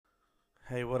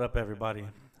Hey, what up, everybody?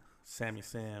 Sammy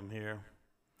Sam here.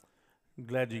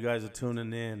 Glad you guys are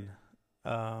tuning in,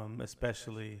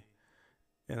 especially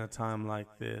in a time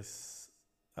like this.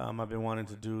 I've been wanting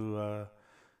to do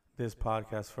this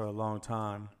podcast for a long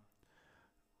time,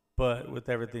 but with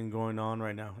everything going on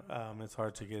right now, it's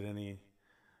hard to get any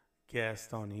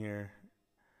guests on here.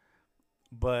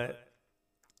 But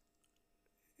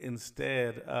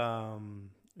instead,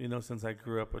 since I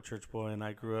grew up a church boy and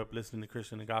I grew up listening to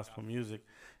Christian and gospel music,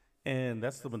 and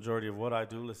that's the majority of what I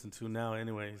do listen to now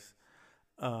anyways.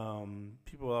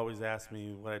 People always ask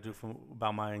me what I do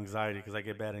about my anxiety, because I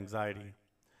get bad anxiety.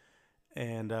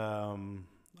 And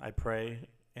I pray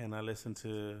and I listen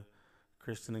to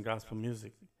Christian and gospel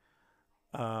music.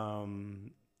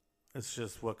 It's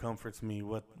just what comforts me,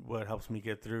 what helps me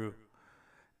get through.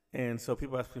 And so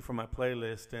people ask me for my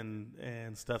playlist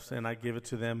and stuff, and I give it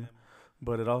to them.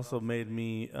 But it also made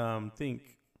me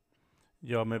think,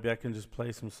 maybe I can just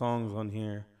play some songs on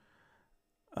here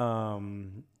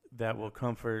that will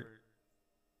comfort,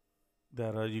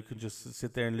 that you could just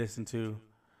sit there and listen to,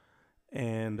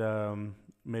 and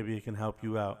maybe it can help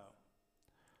you out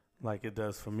like it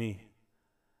does for me.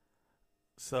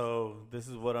 So this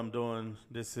is what I'm doing.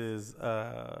 This is,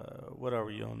 what are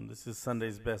we on? This is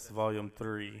Sunday's Best Volume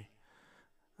 3.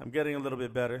 I'm getting a little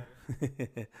bit better.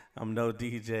 I'm no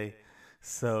DJ.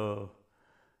 So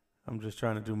I'm just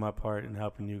trying to do my part in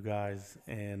helping you guys,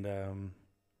 and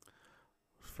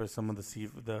for some of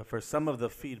the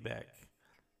feedback,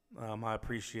 I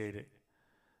appreciate it,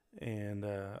 and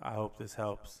I hope this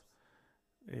helps.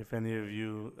 If any of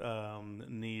you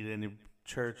need any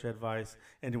church advice,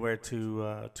 anywhere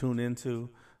to tune into,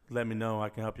 let me know. I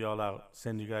can help you all out.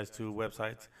 Send you guys to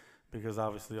websites, because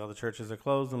obviously all the churches are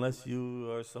closed unless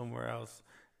you are somewhere else,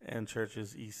 and church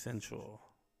is essential.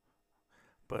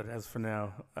 But as for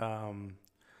now,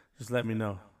 just let me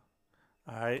know.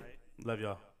 All right? Love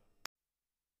y'all.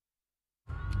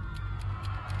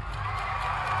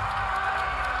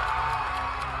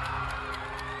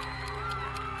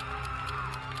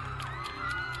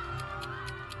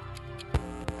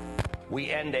 We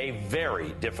end a very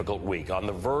difficult week on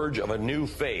the verge of a new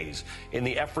phase in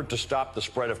the effort to stop the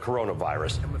spread of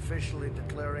coronavirus. I'm officially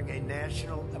declaring a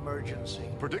national emergency.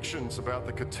 Predictions about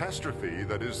the catastrophe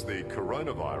that is the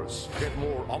coronavirus get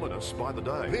more ominous by the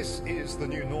day. This is the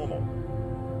new normal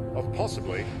of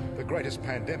possibly the greatest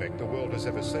pandemic the world has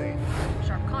ever seen.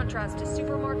 Sharp contrast to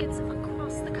supermarkets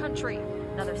across the country.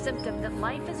 Another symptom that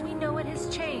life as we know it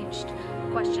has changed.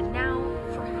 Question now,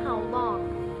 for how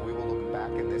long? We will look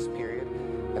back in this period,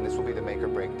 and this will be the make or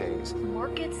break days.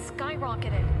 Markets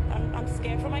skyrocketed. I'm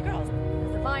scared for my girls.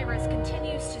 As the virus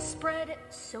continues to spread,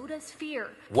 so does fear.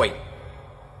 Wait.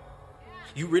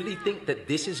 You really think that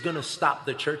this is going to stop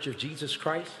the Church of Jesus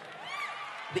Christ?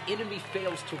 The enemy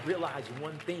fails to realize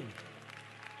one thing.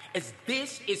 As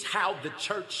this is how the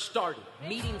church started,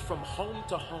 meeting from home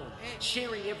to home,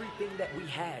 sharing everything that we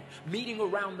had, meeting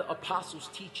around the apostles'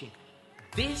 teaching.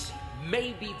 This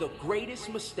may be the greatest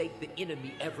mistake the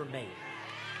enemy ever made.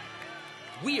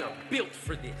 We are built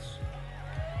for this.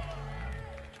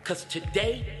 Because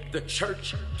today, the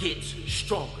church gets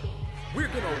stronger. We're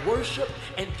going to worship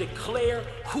and declare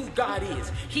who God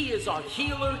is. He is our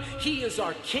healer. He is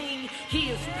our king. He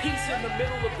is peace in the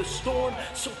middle of the storm.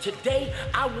 So today,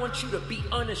 I want you to be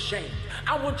unashamed.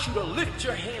 I want you to lift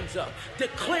your hands up.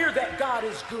 Declare that God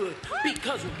is good,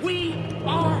 because we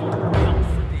are built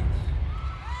for this.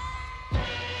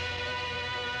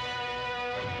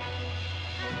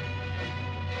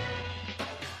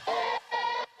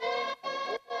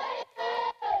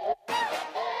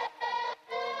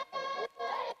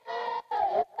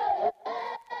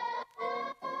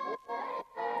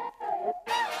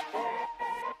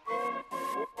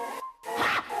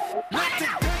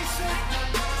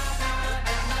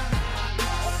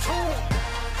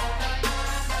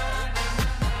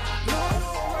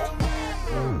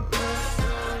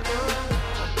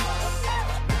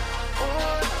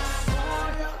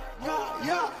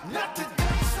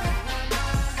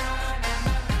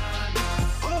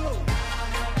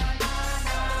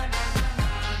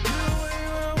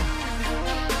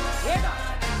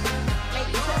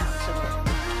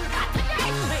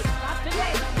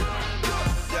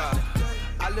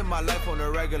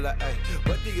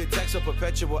 But the attacks are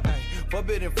perpetual, ayy.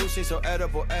 Forbidden fruit seems so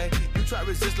edible, ayy. You try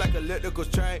resist like elliptical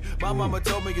train. My mama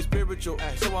told me it's spiritual,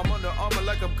 ayy. So I'm under armor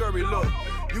like I'm Curry, look.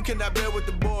 You cannot bear with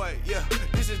the boy, yeah.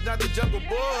 This is not the jungle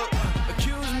book.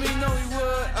 Accuse me, no he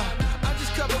would. I'm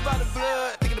just covered by the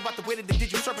blood. Thinking about the way that they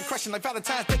did you, serpent crushing like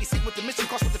Valentine's Day. Sick with the mission,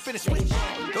 cross with the finish.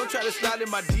 Don't try to slide in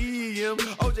my DM.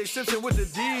 OJ Simpson with the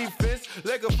defense.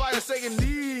 Leg of fire saying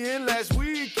knee in last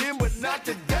weekend, but Not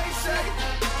today, say.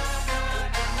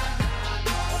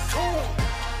 Cool.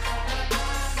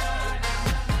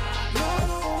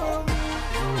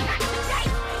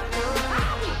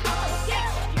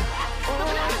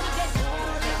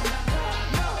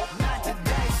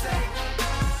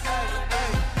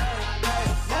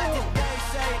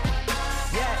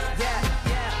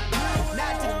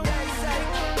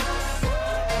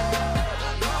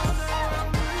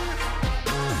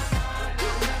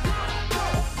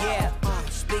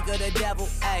 The devil,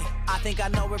 ayy, I think I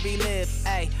know where he live,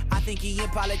 ayy, I think he in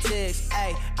politics,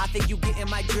 ayy, I think you getting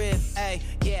my drift, ayy,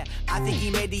 yeah, I think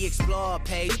he made the Explore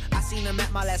page, I seen him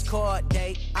at my last court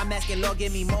date, I'm asking Lord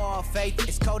give me more faith,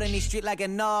 it's cold in these streets like a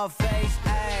North Face,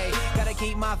 ayy, gotta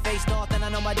keep my face north and I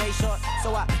know my day short,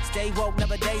 so I stay woke,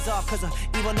 never days off, cause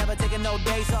evil never taking no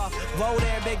days off, whoa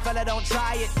there big fella don't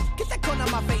try it, get that corn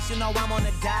on my face, you know I'm on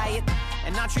a diet,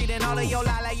 and I'm treating all of your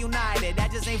lie like United,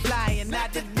 that just ain't flying,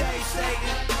 not today,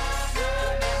 Satan.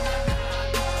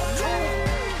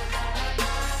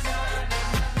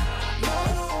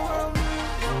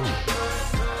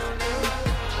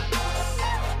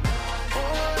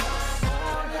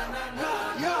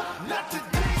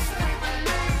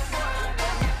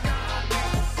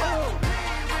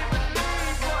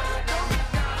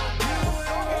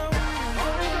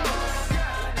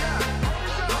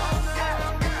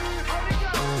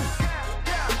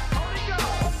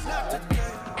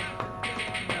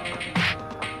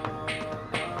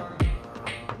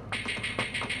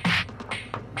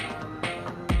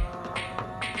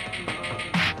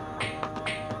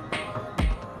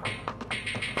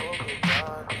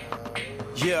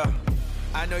 Yeah,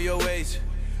 I know your ways.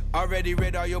 Already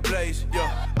read all your plays.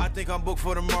 Yeah, I think I'm booked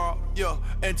for tomorrow. Yeah,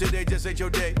 and today just ain't your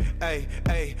day. Hey,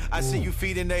 hey, I see you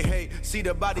feeding they hate. See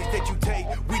the bodies that you take.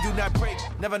 We do not break,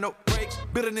 never no breaks.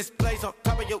 Building this place on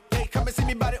top of your day. Come and see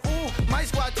me by the ooh. My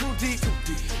squad too deep.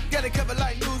 Got it covered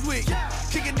like Newsweek.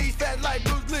 Kicking these fat like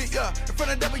Bruce Lee. Yeah, in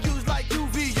front of W's like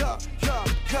UV. Yeah,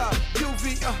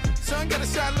 UV. Son gotta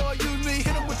shine, Lord, use me. Hit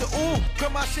him with the ooh.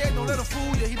 Grandma said, don't let him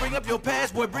fool you. He bring up your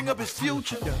past, boy, bring up his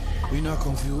future. Yeah. We not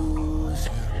confused.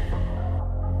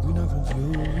 We not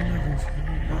confused. We not confused.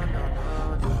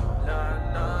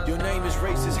 Yeah. Your name is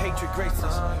racist, hatred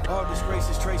graces. All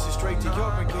disgraces traces straight to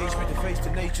your engagement to face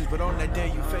the natures. But on that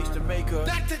day you face the maker.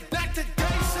 Back to day,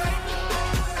 say.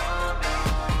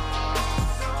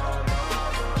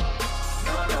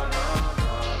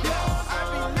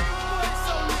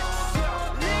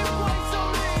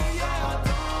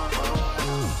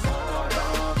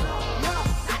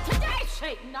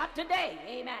 Not today,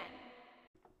 amen.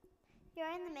 You're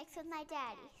in the mix with my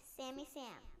daddy, Sammy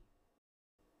Sam.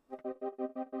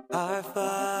 Our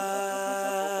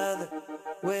Father,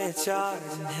 which art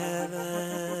in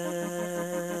heaven,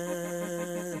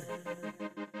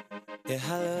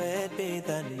 hallowed be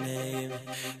thy name.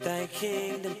 Thy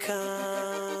kingdom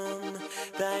come,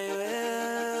 thy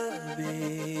will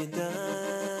be done.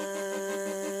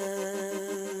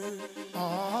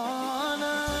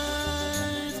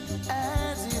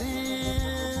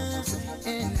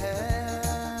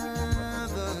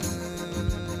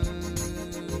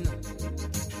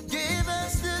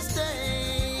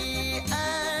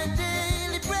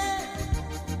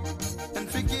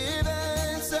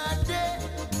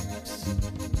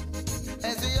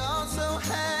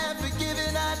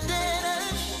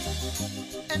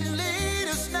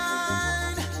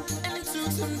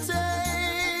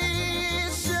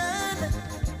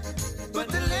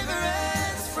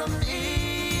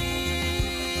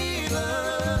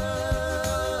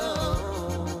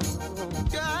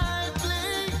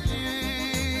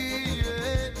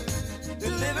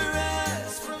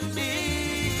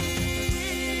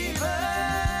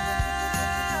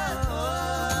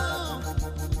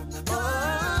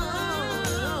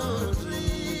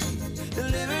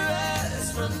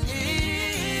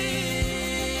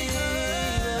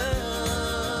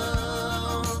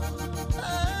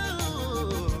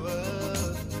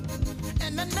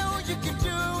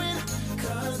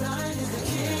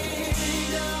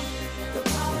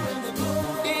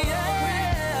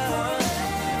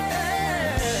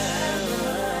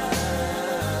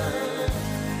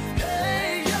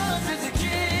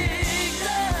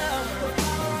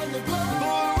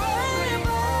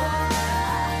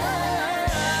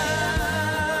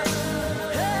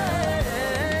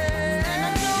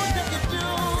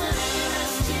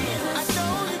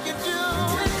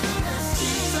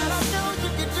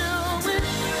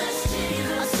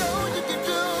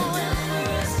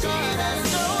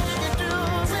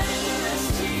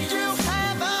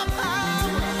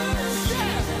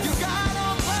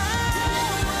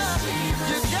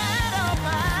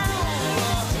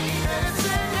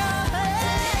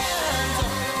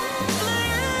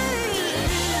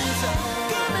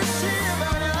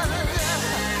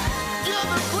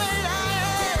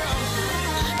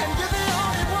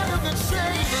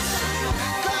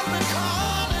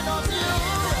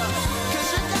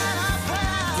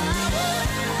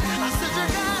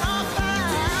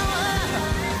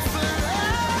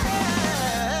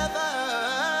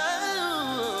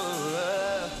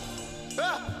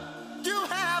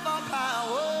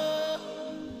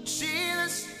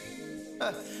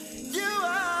 You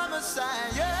are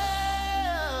Messiah, yeah.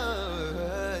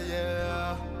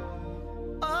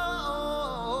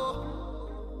 Oh,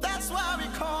 that's why we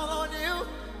call on you.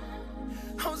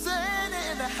 Hosanna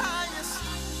in the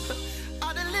highest,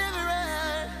 our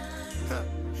deliverer,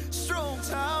 strong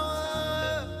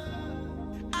tower,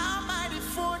 our mighty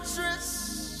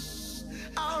fortress,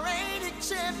 our reigning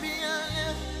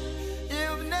champion.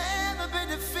 You've never been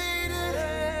defeated,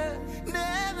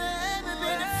 never ever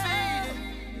been defeated.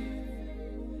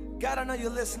 God, I know you're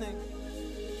listening.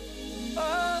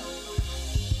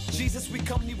 Jesus, we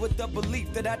come to you with the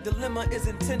belief that our dilemma is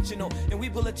intentional and we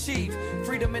will achieve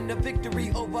freedom and the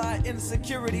victory over our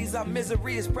insecurities. Our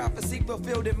misery is prophecy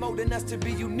fulfilled and molding us to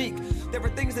be unique. There are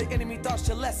things the enemy thought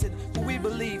should lessen who we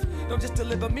believe. Don't just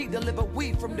deliver me, deliver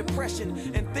we from depression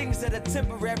and things that are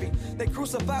temporary. They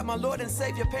crucified my Lord and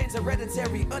Savior, pain's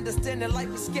hereditary. Understand that life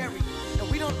is scary and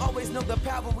we don't always know the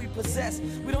power we possess.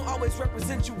 We don't always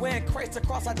represent you wearing Christ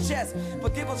across our chest.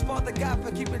 Forgive us, Father God,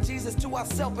 for keeping Jesus to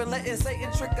ourselves and letting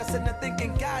Satan trick us into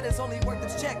thinking God is only worth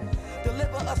its check.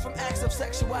 Deliver us from acts of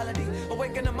sexuality.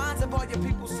 Awaken the minds of all your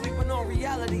people sleeping on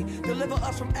reality. Deliver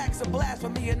us from acts of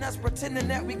blasphemy and us pretending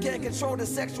that we can't control the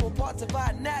sexual parts of our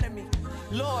anatomy.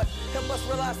 Lord, help us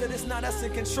realize that it's not us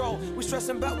in control. We're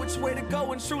stressing about which way to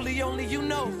go and truly only you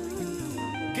know.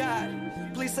 God,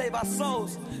 please save our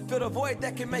souls. Fill the void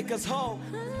that can make us whole.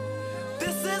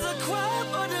 This is a cry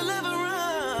for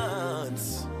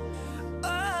deliverance.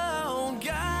 Oh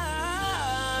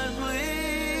God,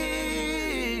 please.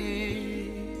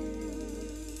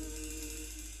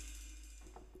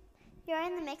 You're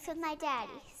in the mix with my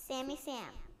daddy, Sammy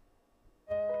Sam.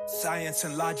 Science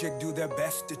and logic do their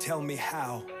best to tell me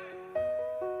how,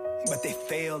 but they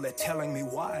fail at telling me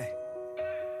why.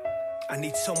 I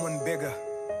need someone bigger,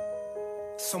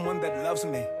 someone that loves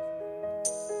me,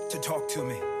 to talk to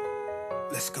me.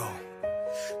 Let's go.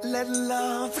 Let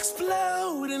love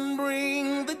explode and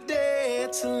bring the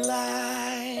dead to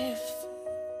life.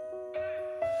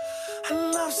 A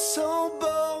love so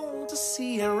bold to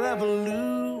see a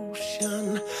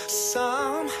revolution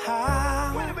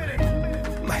somehow. Wait a minute.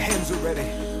 My hands are ready,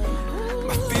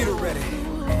 my feet are ready,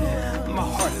 my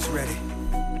heart is ready.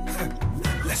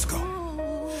 Let's go.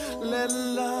 Let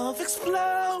love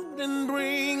explode and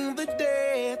bring the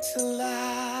dead to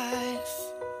life.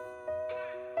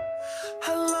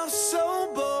 A love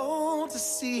so bold to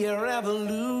see a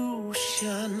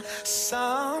revolution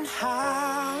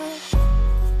somehow.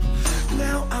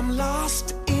 Now I'm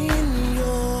lost in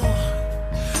your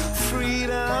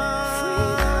freedom.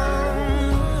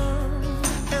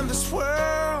 And this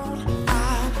world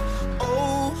I've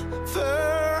overcome.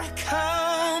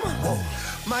 Whoa.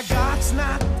 My God's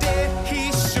not dead,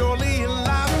 he's surely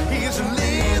alive. He's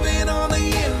living on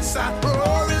the inside,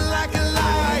 roaring like a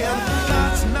lion.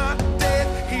 God's not dead,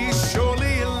 he's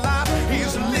surely alive.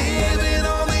 He's living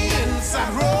on the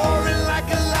inside, roaring like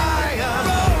a lion.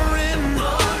 Roaring,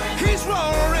 roaring. He's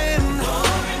roaring.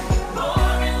 Roaring,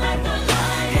 roaring like a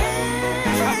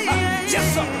lion. Yes,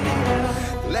 sir.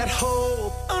 Let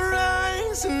hope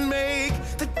arise and make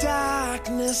the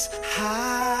darkness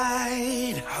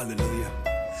hide. Hallelujah.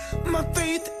 My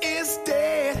faith is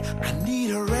dead, I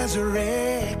need a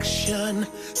resurrection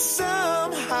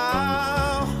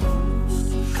somehow.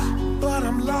 But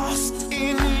I'm lost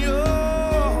in your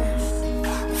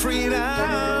freedom.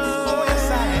 Oh,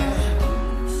 yes, I am.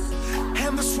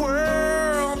 And this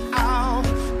world I'll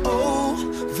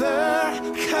overcome.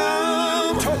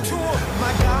 Talk to him.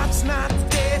 My God's not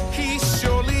dead, he's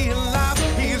surely alive.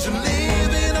 He's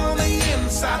living on the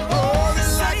inside,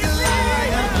 roaring like a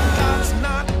lion. God's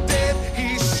not dead,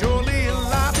 he's surely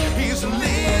alive. He's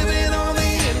living on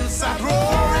the inside,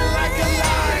 roaring like a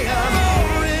lion.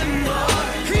 Roaring,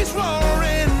 roaring. He's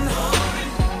roaring.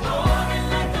 Roaring, roaring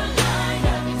like a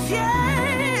lion. Yeah,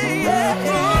 yeah.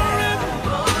 Roaring,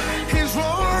 roaring. He's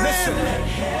roaring. Listen. Let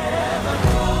heaven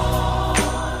roar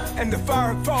and the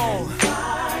fire fall.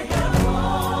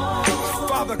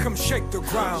 Father, come shake the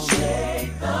ground.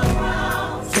 Shake the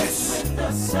ground. Yes. With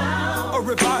the sound. A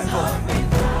revival.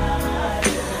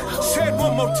 Say it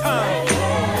one more time.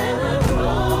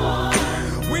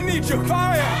 We need your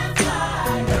fire.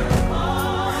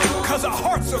 Cause our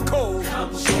hearts are cold.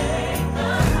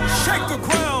 Shake the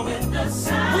ground.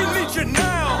 We need you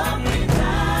now.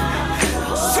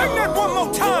 Sing that one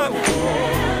more time.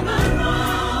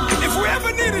 If we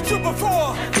ever needed you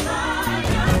before,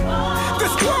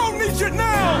 this world needs you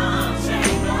now.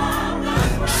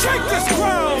 Shake this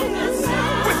ground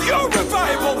with your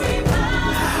revival.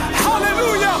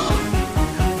 Hallelujah.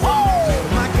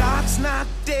 Woo! My God's not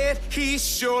dead, he's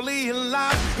surely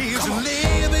alive. He's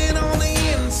living on the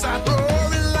inside,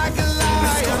 roaring like a lion.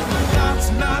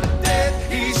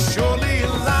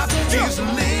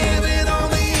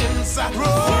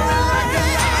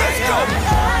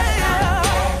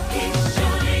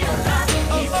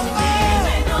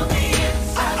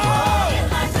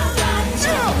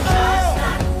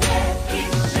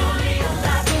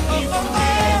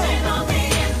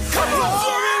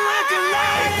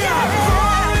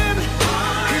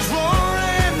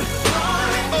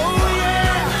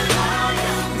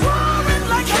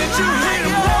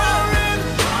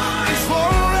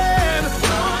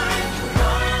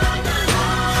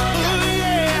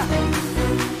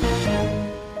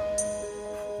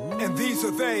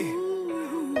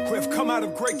 out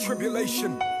of great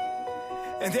tribulation,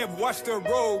 and they have washed their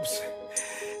robes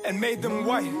and made them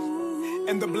white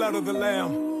in the blood of the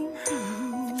Lamb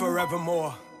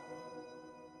forevermore.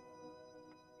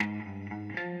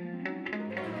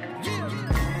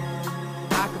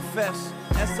 I confess,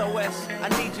 SOS, I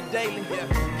need you daily.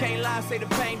 Can't lie, say the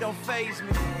pain don't faze me.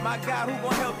 My God, who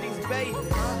gon' help these babies?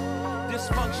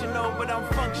 Dysfunctional, but I'm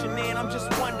functioning. I'm just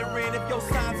wondering if your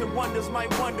signs and wonders might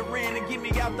wander in and get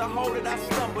me out the hole that I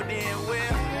stumbled in.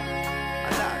 Well, I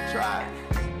know I tried,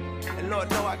 and Lord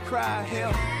know I cried.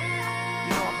 Help,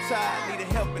 you know I'm tired, need a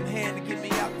helping hand to get me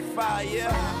out the fire.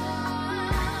 Yeah.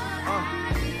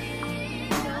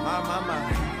 My.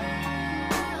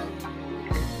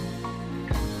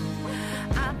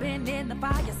 I've been in the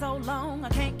fire so long, I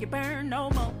can't get burned no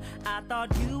more. I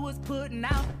thought you was putting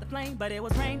out the flame, but it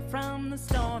was rain from the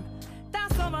storm.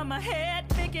 That's over my head,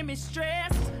 making me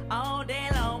stressed all day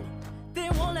long. They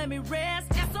won't let me rest,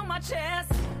 that's on my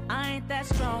chest. I ain't that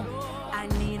strong. I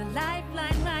need a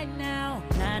lifeline right now.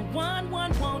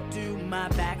 911 won't do, my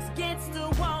back's against the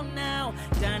wall now.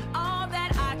 Done all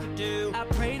that I could do. I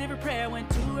prayed every prayer, went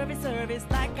to every service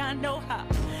like I know how.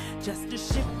 Just a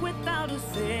ship without a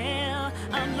sail,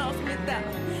 I'm lost without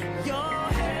your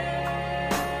help.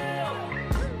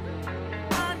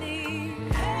 I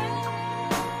need help.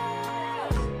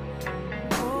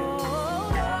 Oh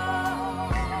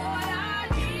Lord, I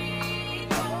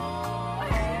need your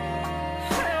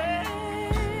help.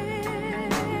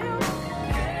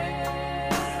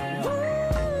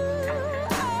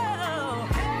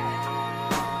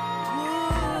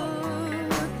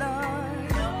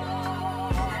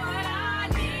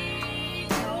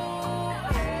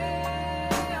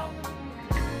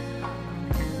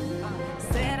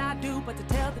 But to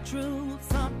tell the truth,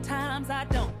 sometimes I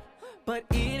don't. But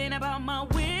it ain't about my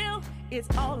will, it's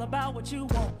all about what you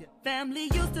want. Family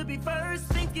used to be first,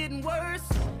 things getting worse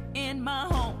in my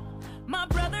home. My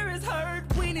brother is hurt,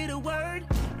 we need a word,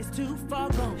 it's too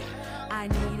far gone. I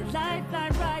need a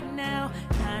lifeline right now.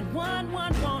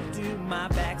 911 won't do, my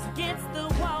back's against the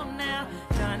wall now.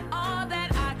 Done all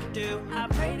that I could do. I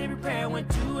prayed every prayer, went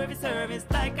to every service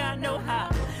like I know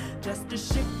how. Just a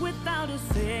ship without a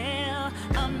sail,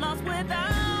 I'm lost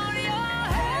without your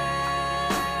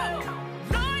help.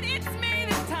 Lord, it's me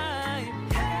this time.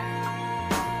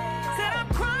 Said I'm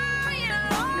crying,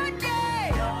 Lord, yeah.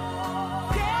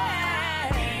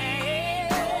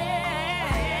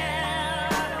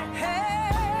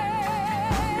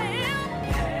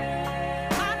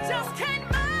 I just can't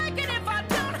make it if I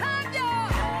don't have your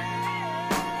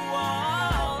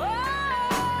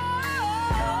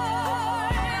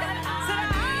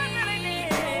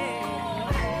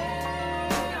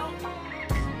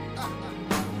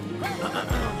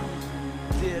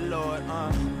Dear Lord,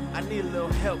 I need a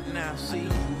little help now, see?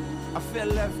 I feel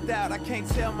left out, I can't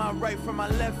tell my right from my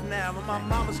left now. My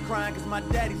mama's crying cause my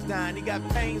daddy's dying. He got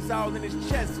pains all in his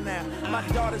chest now. My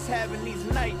daughter's having these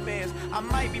nightmares. I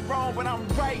might be wrong, but I'm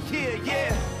right here,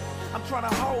 yeah. I'm trying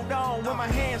to hold on when my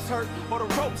hands hurt or the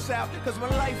ropes out. Cause when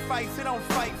life fights, it don't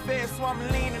fight fair. So I'm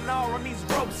leaning all on these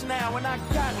ropes now. And I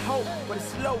got hope, but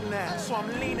it's low now. So I'm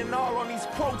leaning all on these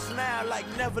quotes now. Like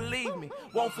never leave me,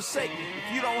 won't forsake me.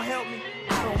 If you don't help me,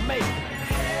 I don't make it.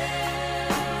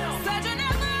 Said you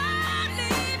never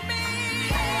leave me.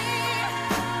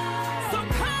 So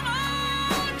come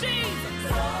on, Jesus.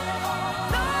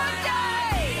 Lord,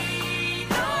 yeah.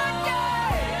 Lord,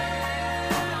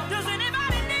 yeah. Does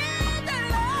anybody need the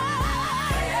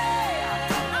Lord?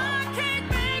 I can't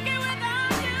make it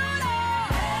without you,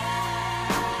 Lord.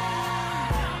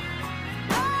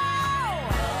 Oh,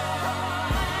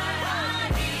 I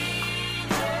need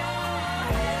your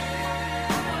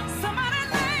help. Somebody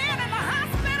laying in the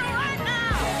hospital right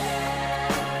now.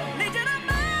 Need you to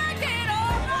make it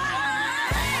alright.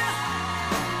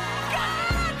 God,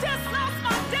 I just lost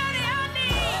my daddy. I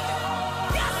need.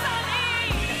 Yes, I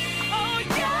need. Oh,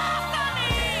 yes, I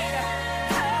need.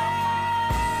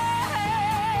 Hey,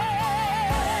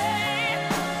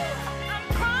 I'm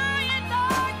crying,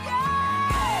 Lord, yeah.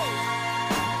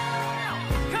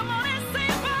 Come on and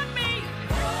sing for me.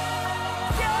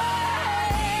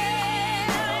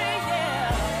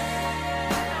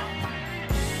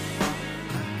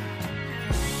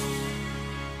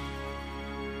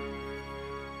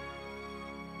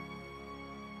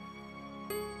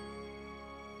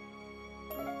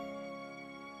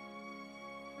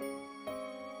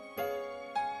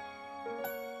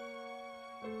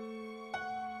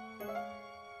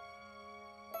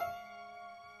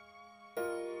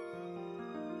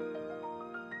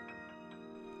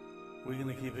 We're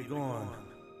gonna keep it going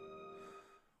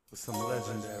with some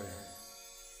legendary.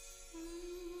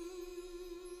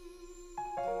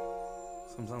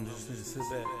 Sometimes you just need to sit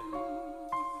back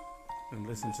and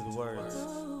listen to the words.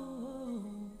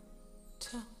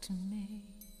 Talk to me.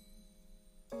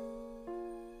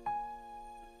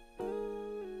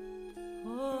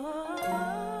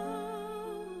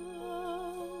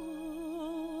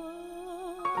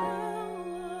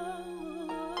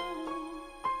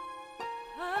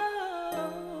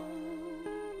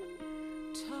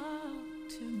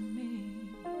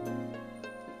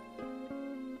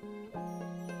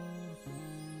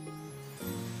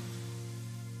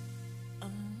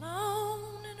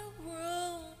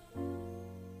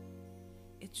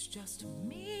 It's just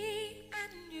me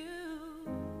and you.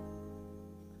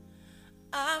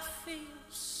 I feel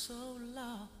so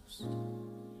lost,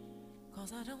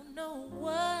 'cause I don't know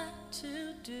what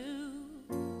to do.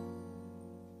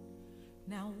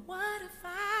 Now what if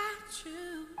I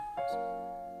choose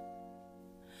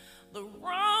the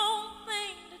wrong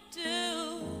thing to do?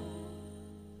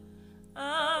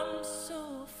 I'm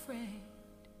so afraid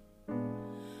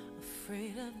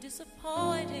of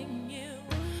disappointing you.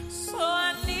 So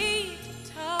I need to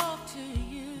talk to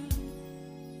you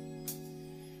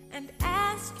and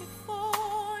ask you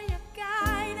for your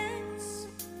guidance,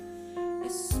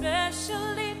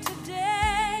 especially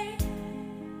today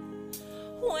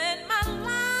when my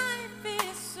life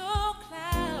is so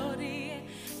cloudy.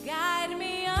 Guide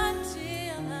me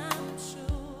until I'm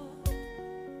sure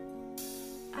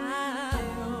I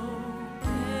open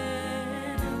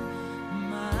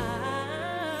my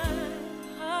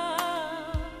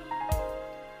heart.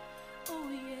 Oh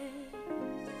yeah.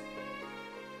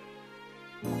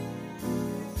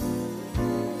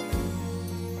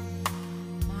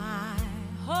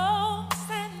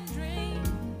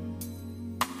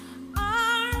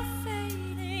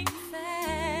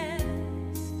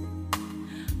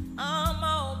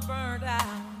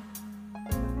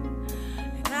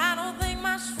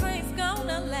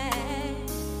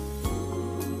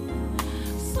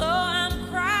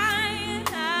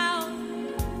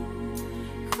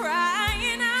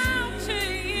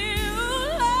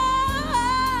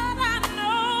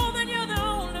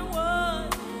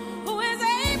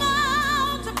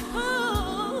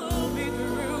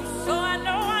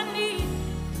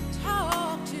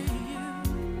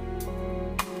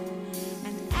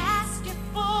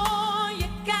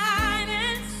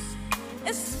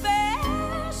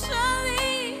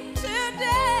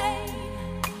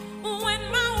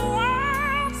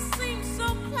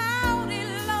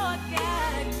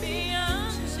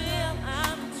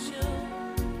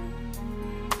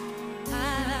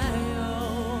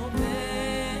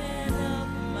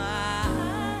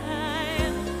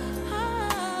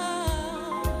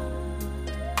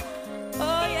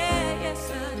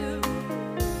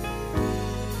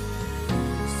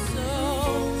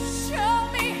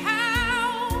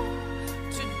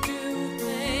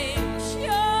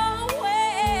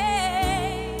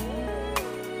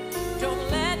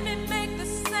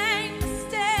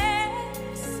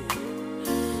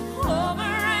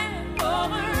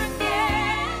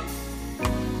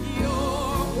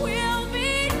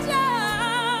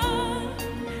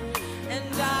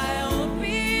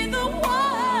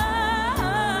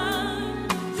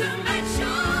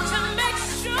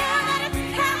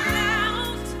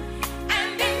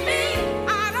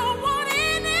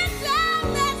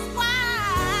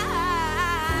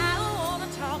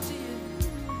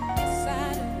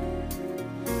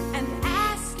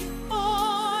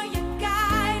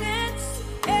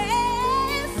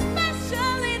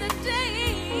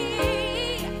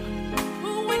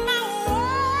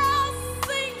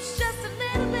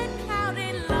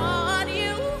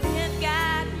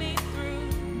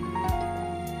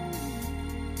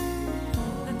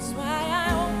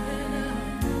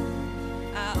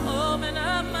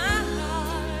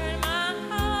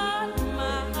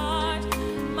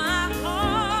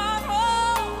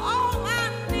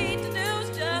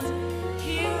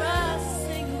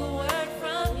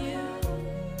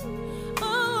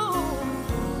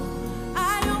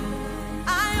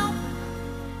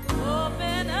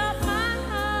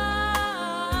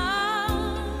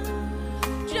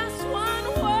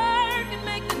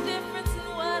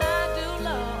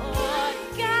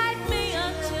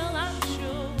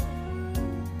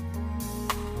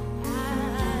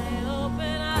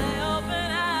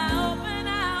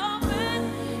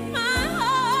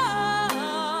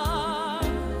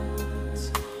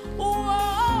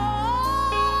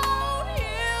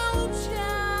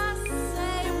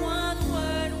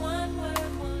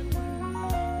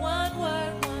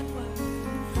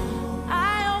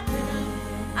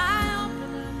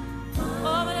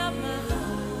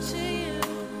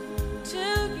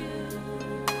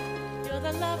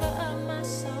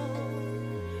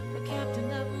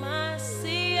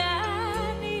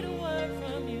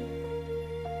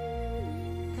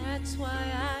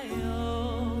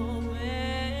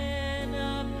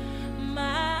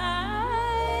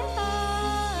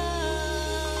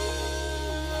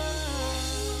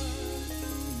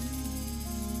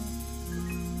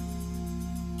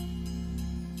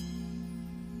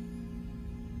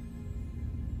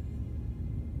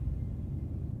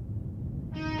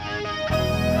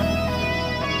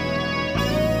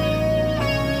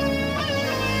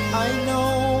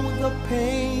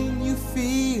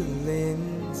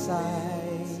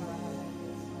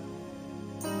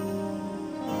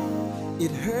 It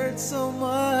hurts so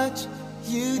much,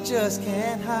 you just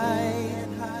can't hide.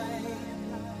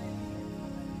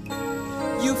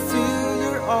 You feel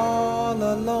you're all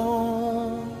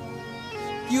alone.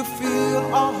 You feel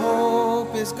all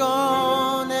hope is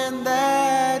gone and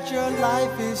that your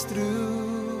life is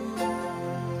through.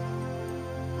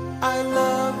 I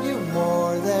love you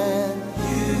more than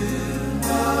you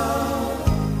know.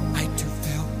 I do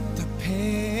feel the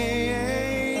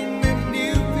pain that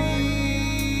you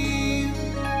feel.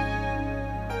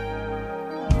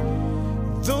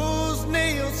 Those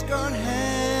nail-scarred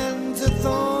hands and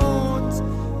thorns,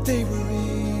 they were real.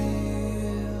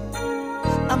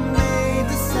 I made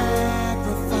the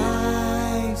sacrifice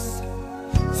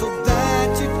so that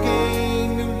you'd gain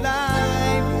new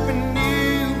life and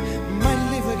you might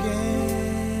live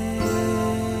again.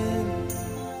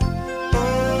 Oh,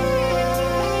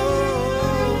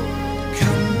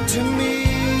 come to me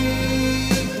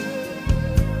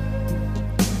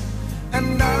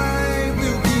and I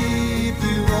will give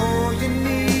you all you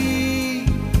need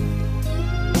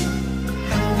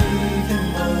and even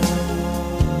more.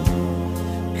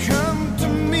 Come to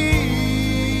me.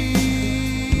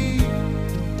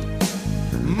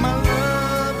 My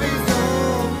love is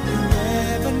all you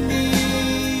ever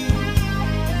need.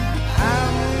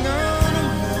 I'm gonna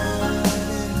love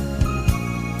it.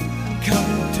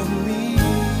 Come to me.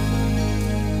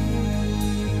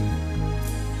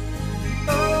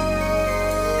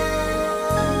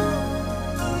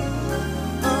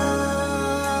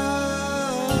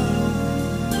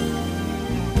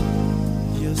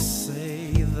 You say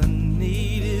the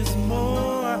need is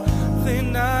more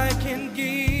than I can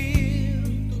give,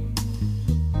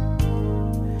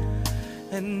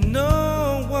 and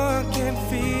no one can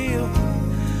feel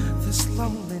this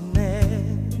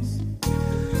loneliness.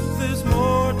 There's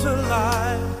more to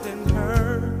life than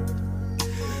hurt.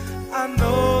 I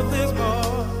know there's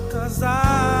more, 'cause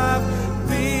I've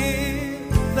been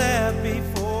there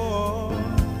before.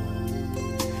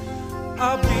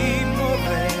 I'll be more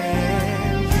than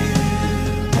you.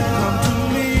 Come to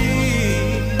me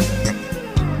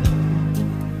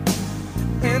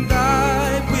and I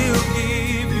will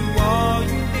give you all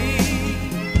you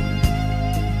need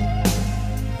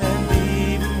and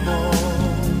even more.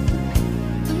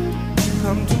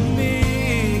 Come to me.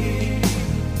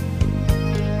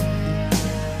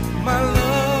 My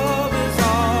love is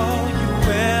all you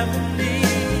ever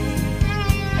need.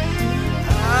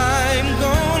 I'm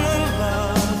gonna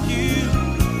love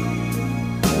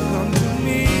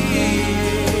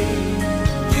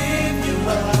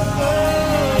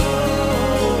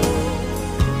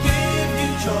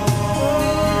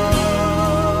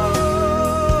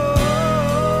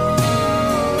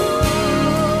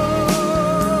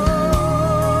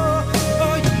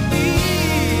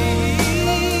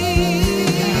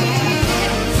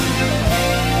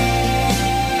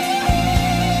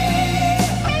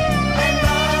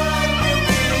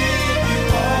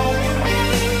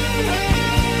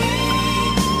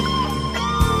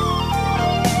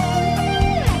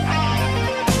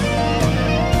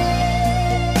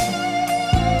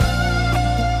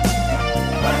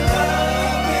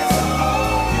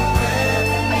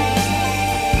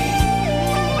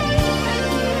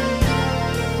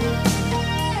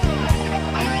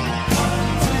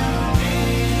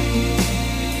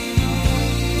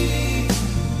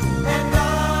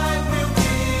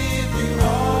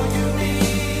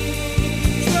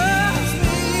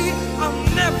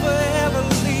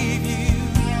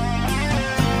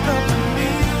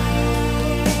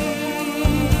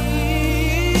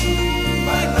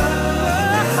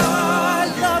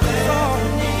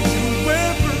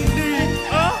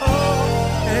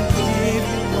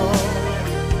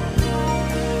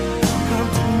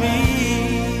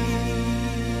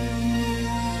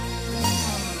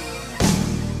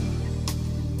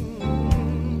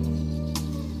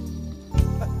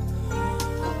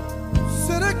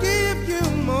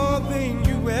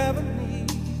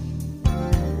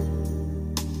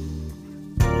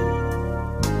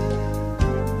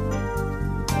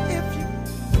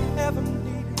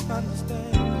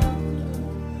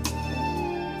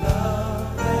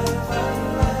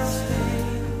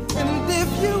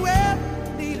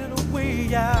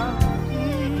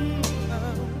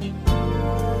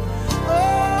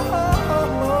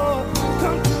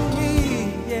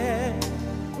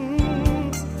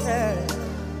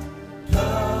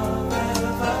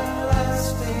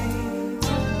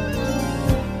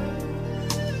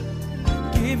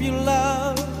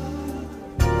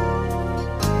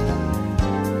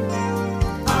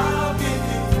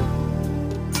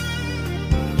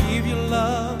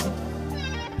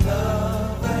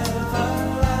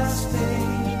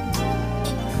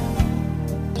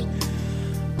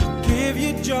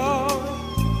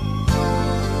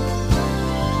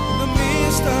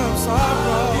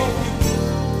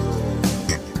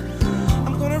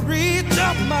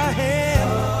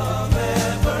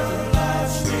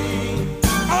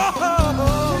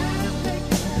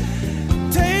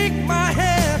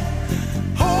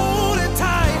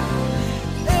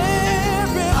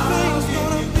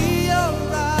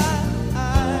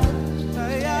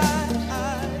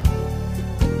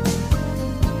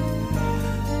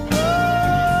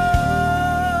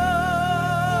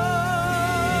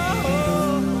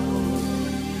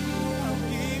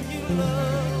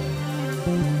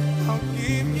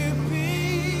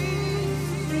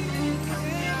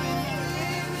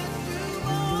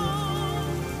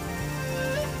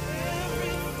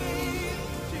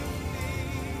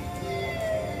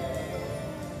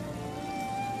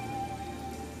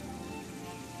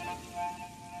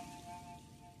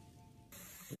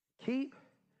Keep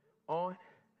on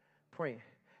praying.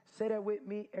 Say that with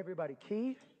me, everybody.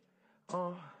 Keep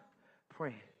on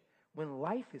praying. When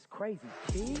life is crazy,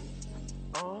 keep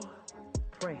on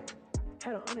praying.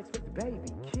 Had an unexpected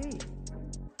baby, keep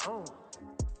on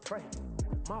praying.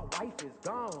 My wife is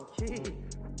gone, keep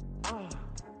on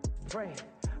praying.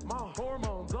 My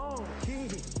hormones on,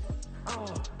 keep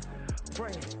on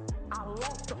praying. I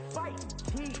lost the fight,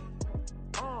 keep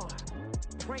on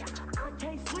praying. I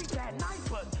can't sleep at night,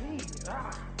 but keep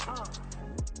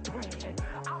praying.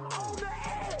 I'm on the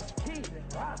edge, keep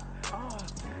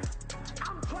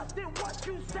I'm trusting what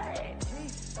you said,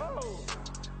 keep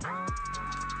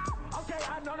okay,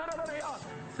 no,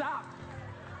 stop.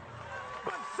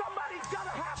 But somebody's gotta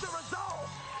have the result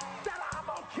that I'm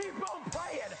gonna keep on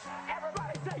praying.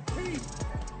 Everybody say keep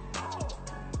on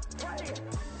praying.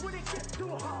 When it gets too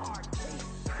hard, keep.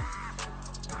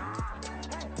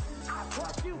 Hey, I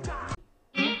trust you, God.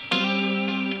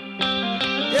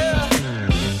 Yeah.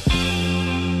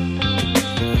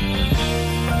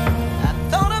 I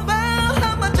thought about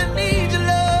how much I need your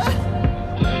love.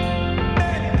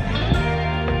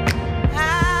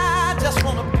 I just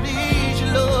wanna please you,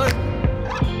 Lord.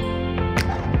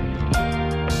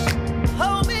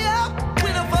 Hold me up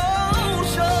when I fall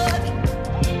short.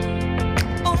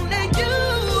 Only you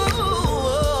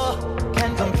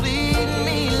can complete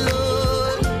me,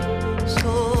 Lord.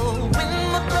 So when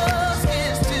my cross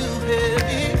is too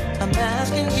heavy, I'm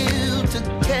asking you to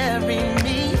carry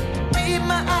me. Be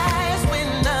my eyes when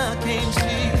I can't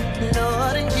see.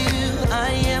 Lord, in you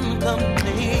I am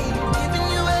complete. Giving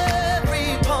you every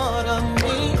part of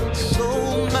me,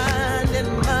 soul, mind,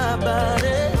 and my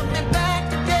body. Put me back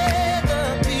together,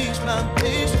 piece by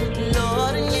piece.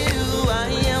 Lord, in you I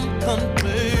am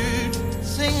complete.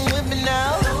 Sing with me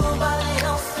now. Nobody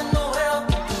else in the world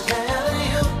can compare to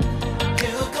you.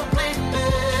 You complete me.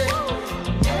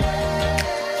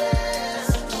 Yes,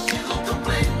 you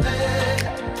complete me.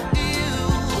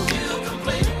 You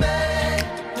complete me.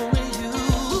 Only you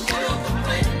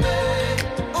complete me.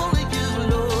 Only you,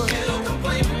 Lord. You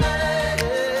complete me.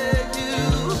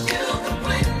 You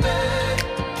complete me.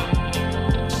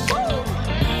 Woo!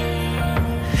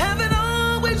 Haven't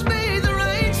always made the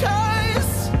right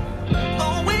choice.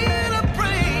 Oh, when I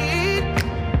prayed,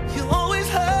 you always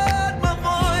heard my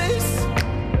voice.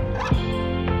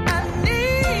 I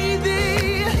need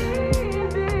thee.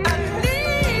 I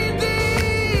need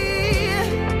thee.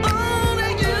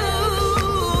 Only you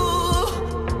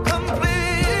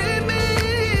complete me.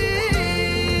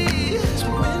 So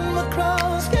when my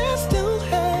cross gets too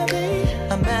heavy,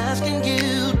 I'm asking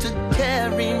you to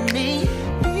carry me.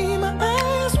 Be my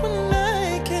eyes when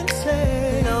I can't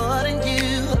say. Lord, in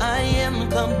you I am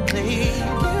complete.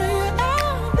 Give you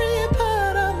every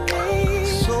part of me,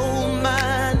 soul,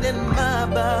 mind, and my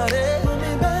body. Put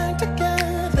me back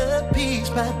together, piece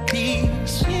by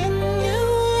piece. In you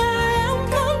I am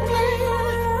complete.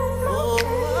 Oh,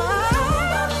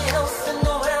 nobody else in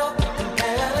the world can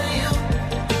compare to you.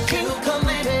 You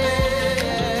complete me.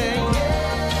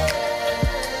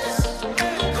 Yes, you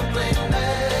complete me.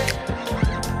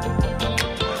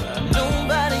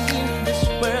 Nobody in this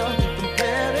world can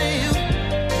compare to you.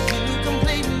 You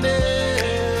complete me.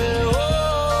 Oh,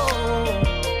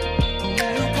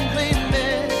 you complete me,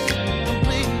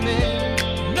 complete me.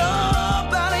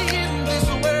 Nobody in this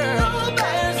world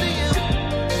compares to you.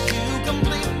 You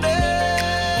complete me.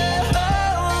 Oh,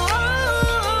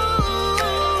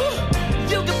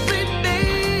 you complete me.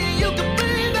 You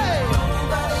complete me.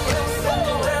 Nobody else in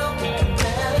the world can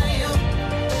compare to you.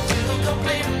 You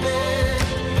complete me.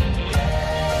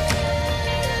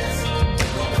 Yes,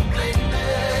 you complete me.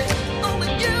 Only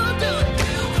you do it.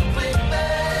 You complete me.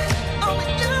 Only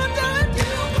you do it.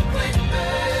 You complete me.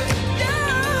 You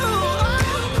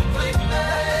complete me.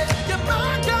 You're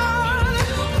my God.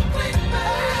 You complete me.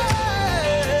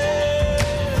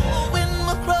 Oh, when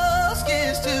my cross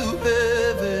gets too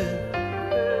heavy,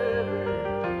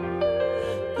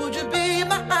 would you be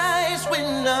my eyes when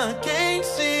I can't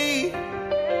see?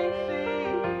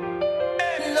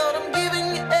 Lord, I'm giving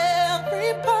you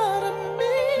every part of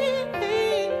me.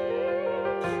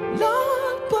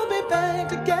 Lord, put me back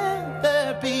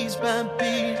together, piece by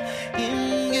piece.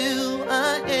 In you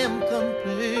I am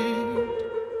complete.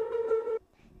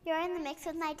 You're in the mix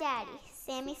with my daddy,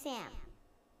 Sammy Sam.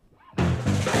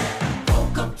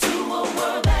 Welcome to a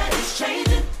world that is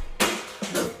changing.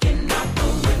 Looking out the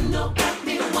window got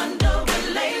me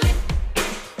wondering lately,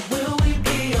 will we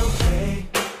be okay?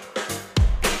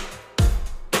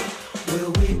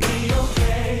 Will we be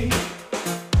okay?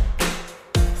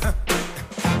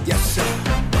 Yes, sir.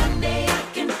 One day I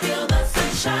can feel the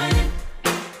sun shining.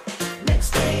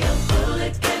 Next day a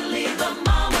bullet can leave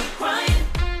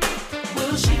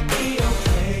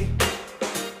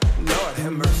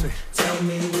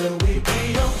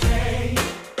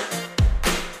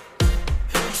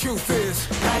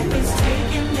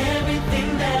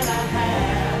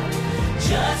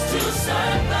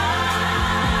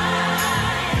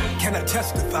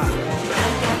testify.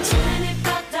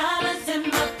 $25 in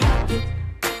my pocket,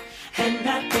 and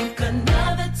I think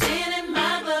another 10 in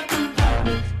my glove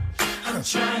compartment. I'm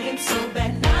trying so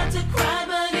bad not to cry,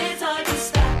 but it's hard to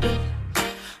stop it.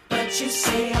 But you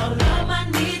say, oh love, I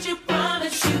need you,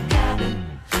 promise you got it.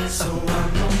 So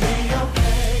I'm gonna be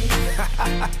okay.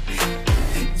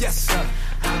 Yes, sir.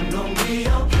 I'm gonna be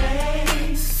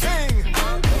okay. Sing.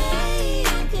 Okay,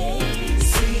 okay.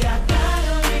 See, I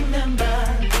gotta remember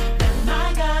that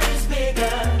my God is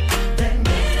bigger than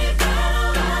any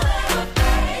battle I'll ever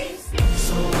face.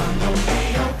 So I'm gonna be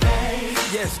okay.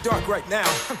 Yeah, it's dark right now,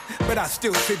 but I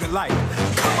still see the light.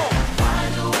 Come on. Why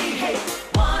do we hate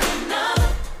one another?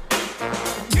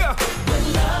 Yeah. When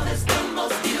love is the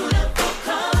most beautiful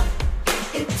color,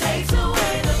 it takes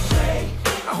away the gray.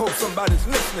 I hope somebody's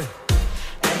listening.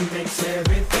 And makes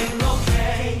everything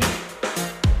okay.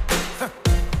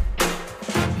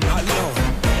 My Lord.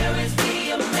 There is the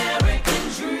American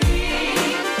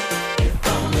dream. If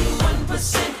only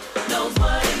 1% knows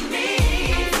what it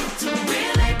means to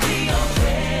really be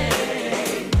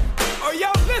okay. Are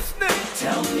y'all listening?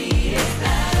 Tell me, is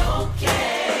that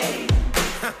okay?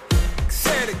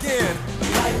 Say it again.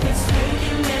 Life is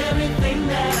taking everything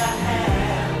that I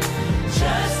have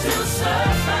just to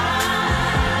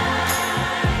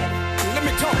survive. Let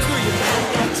me talk to you. I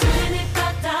got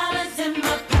 $25 in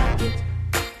my pocket,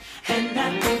 and I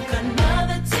think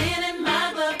another 10 in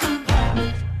my glove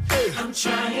compartment. I'm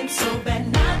trying so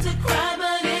bad not to cry,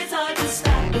 but it's hard to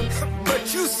stop it.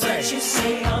 But you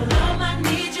say, oh love, I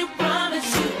need you,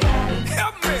 promise you got it.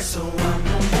 help me. So I'm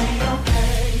gonna be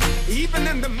okay. Even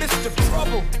in the midst of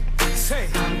trouble, say,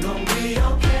 I'm gonna be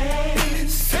okay.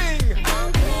 Sing.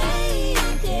 Okay,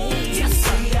 okay. Yes,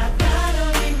 sir. See, I gotta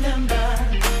remember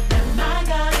that my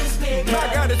God is bigger. My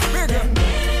God is bigger. Than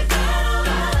any battle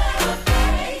I'll ever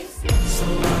face. So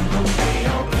I'm gonna be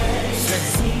okay.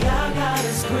 See, our God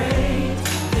is great.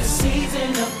 This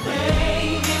season of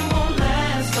pain, it won't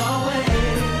last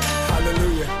always.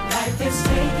 Hallelujah. Life is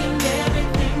taking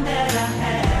everything that I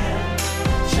have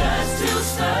just to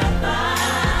survive.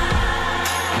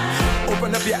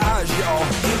 Open up your eyes, y'all.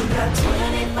 You got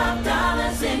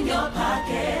 $25 in your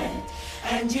pocket,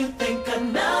 and you think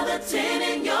another 10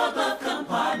 in your glove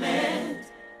compartment.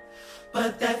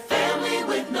 But that family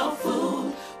with no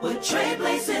food would trade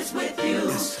places with you.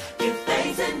 Give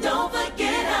thanks and don't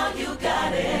forget how you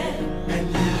got it. And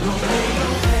you're gonna be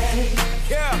okay.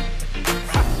 Yeah.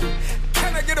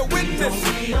 Can I get a witness?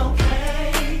 Be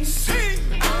okay. Sing.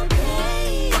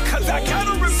 Okay. Because I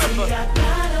gotta remember, See, I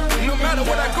gotta no matter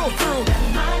what I go through,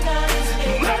 my God is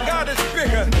bigger. my God is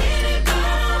bigger.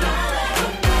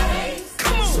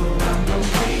 Come on. So I'm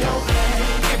gonna be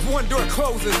okay. If one door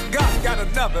closes, God got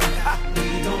another.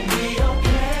 We gon' be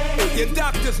okay. Your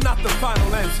doctor's not the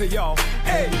final answer, y'all.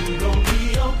 Hey, We gon'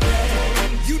 be okay.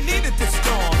 you needed this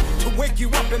storm to wake you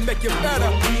up and make you better.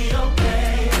 Be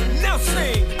okay. Now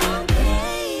sing.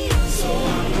 So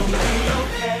I'm gonna be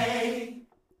okay.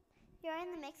 You're in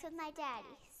the mix with my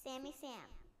daddy, Sammy Sam.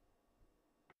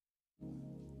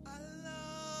 I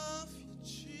love you,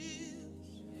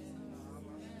 Jesus.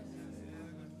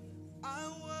 I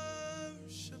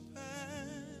worship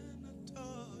and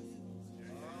adore you.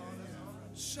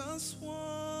 Just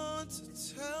want to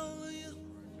tell you,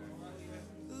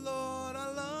 Lord,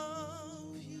 I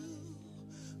love you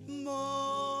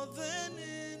more than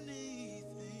anything.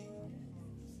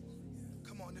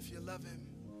 Come on, if you love him,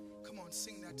 come on,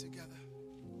 sing that together.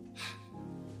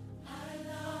 I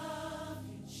love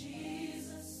you,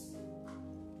 Jesus.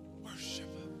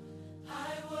 Worship him.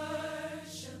 I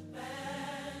worship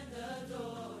and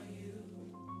adore you.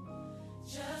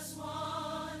 Just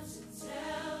want to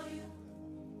tell you,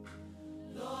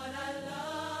 Lord, I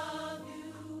love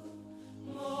you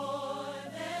more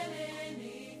than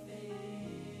anything.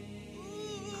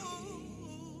 Ooh,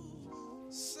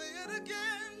 say it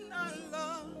again. I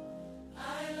love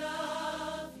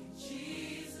you,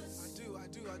 Jesus.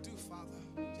 I do, Father.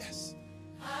 Yes.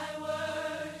 I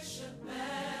worship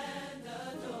and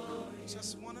adore you.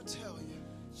 Just want to tell you.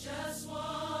 Just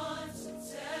want to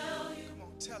tell you, Come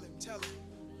on, tell him, tell him.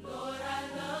 Lord, I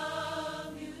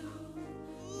love you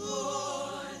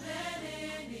more than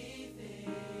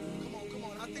anything. Come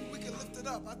on. I think we can lift it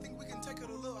up. I think we can take it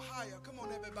a little higher. Come on,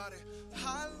 everybody.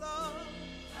 I love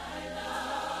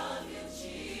you,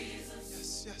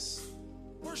 Jesus. Yes.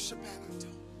 Worship and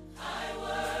adore. I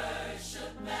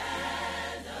worship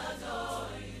and adore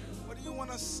you. What do you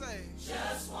want to say?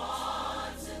 Just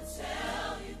want to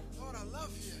tell you, Lord, I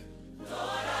love you. Lord, I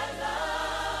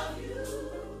love you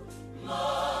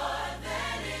more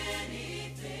than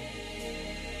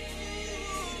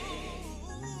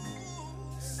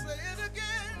anything. Say it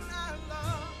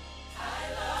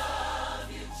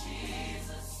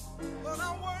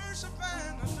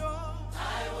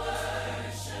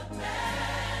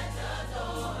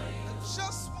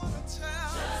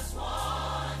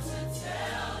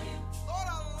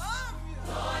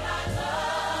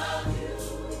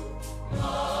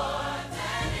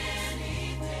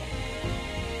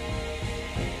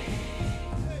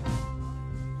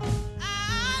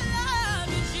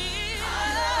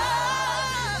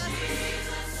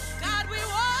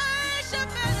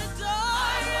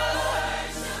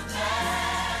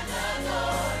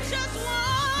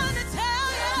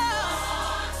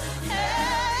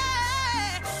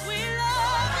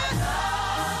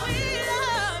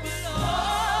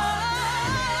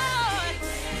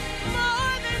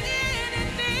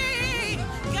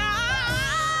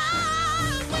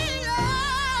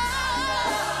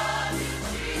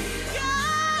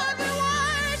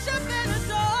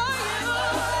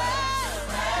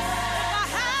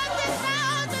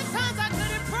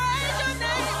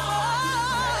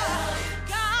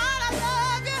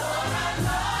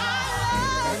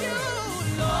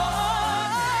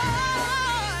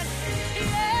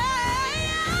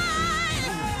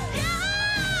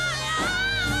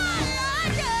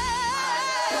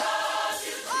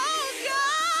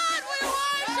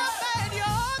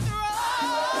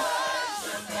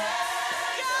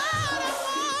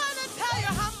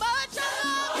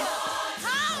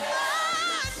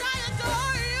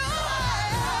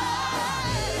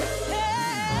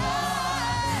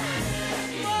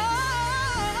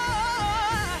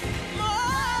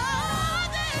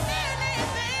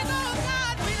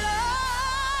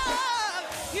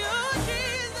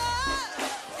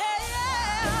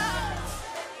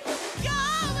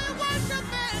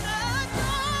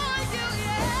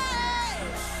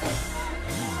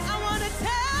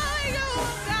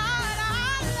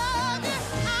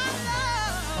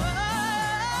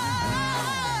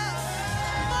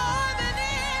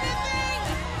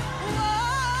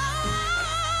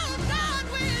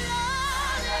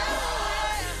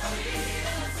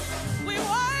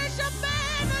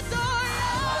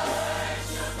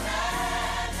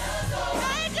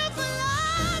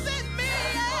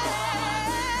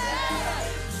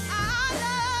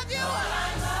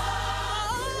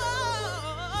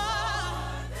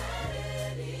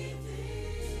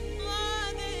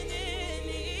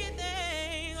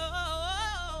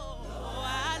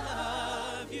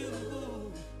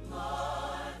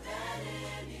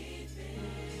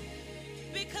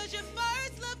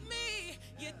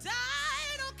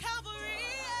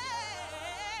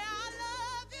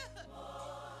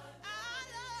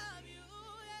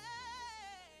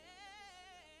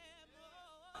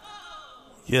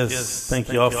Yes,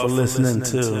 thank you all for listening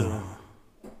to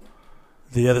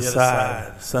The Other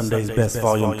Side, Sunday's Best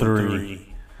Volume 3.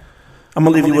 I'm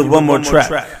going to leave you with one more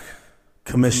track,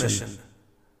 Commission.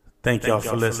 Thank y'all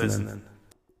for listening.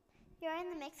 You're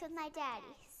in the mix with my daddy,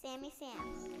 Sammy Sam.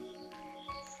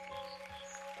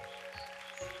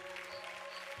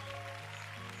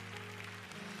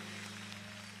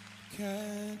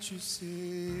 Can't you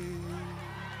see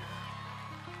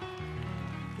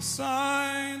the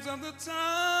signs of the times?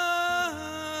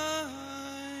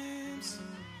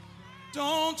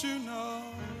 Don't you know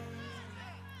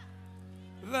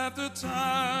that the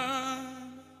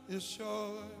time is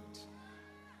short?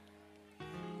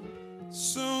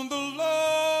 Soon the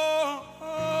Lord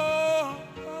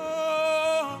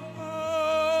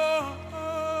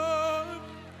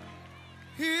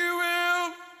He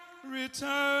will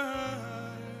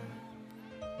return.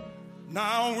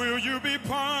 Now will you be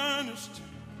punished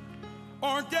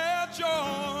or get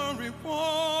your reward?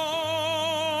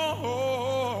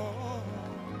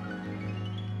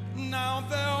 Now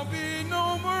there'll be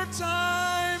no more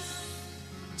time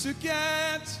to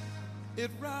get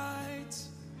it right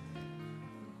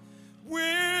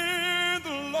with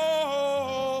the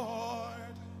Lord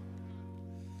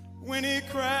when He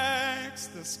cracks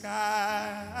the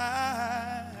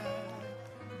sky.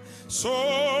 So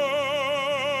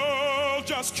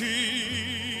just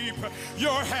keep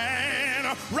your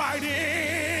hand right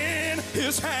in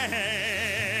His hand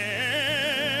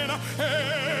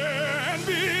and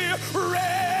be ready,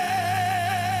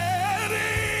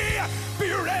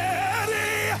 be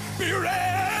ready, be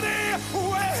ready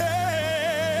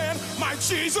when my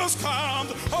Jesus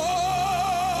comes.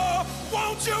 Oh,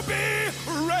 won't you be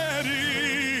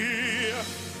ready,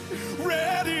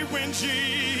 ready when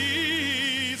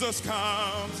Jesus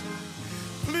comes?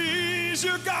 Please,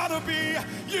 you gotta be,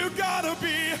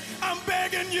 I'm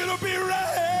begging you to be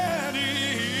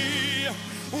ready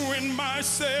when my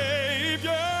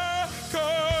Savior comes.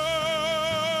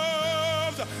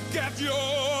 Get your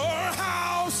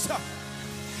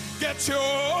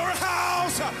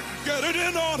house, get it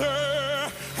in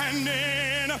order, and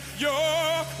in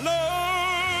your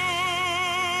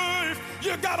life,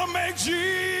 you gotta make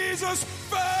Jesus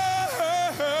first.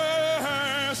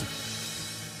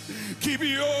 Keep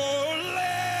your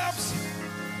lamps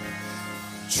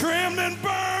trimmed and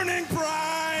burning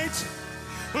bright.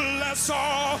 Let's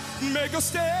all make a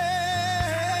stand.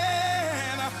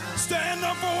 Stand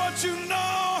up for what you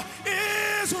know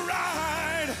is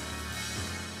right.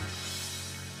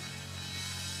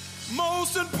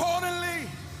 Most importantly,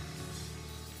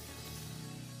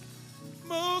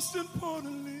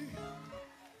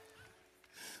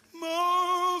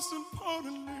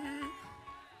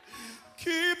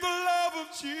 keep the love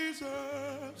of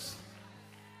Jesus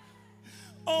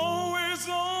always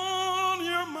on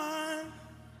your mind.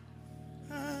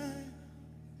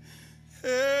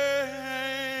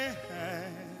 Hey,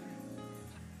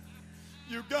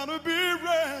 you gotta be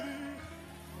ready.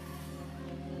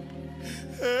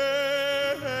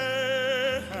 Hey,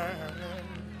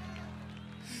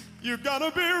 you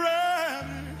gotta be ready.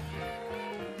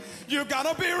 You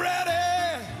gotta be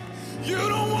ready. You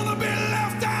don't want to be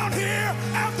left down here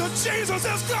after Jesus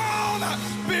is gone.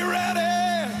 Be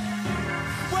ready.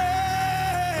 When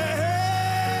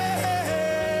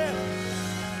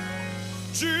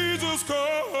Jesus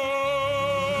comes.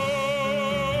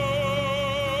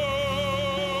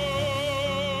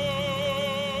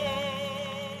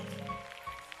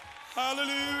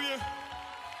 Hallelujah.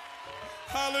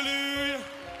 Hallelujah.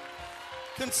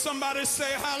 Can somebody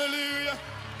say hallelujah?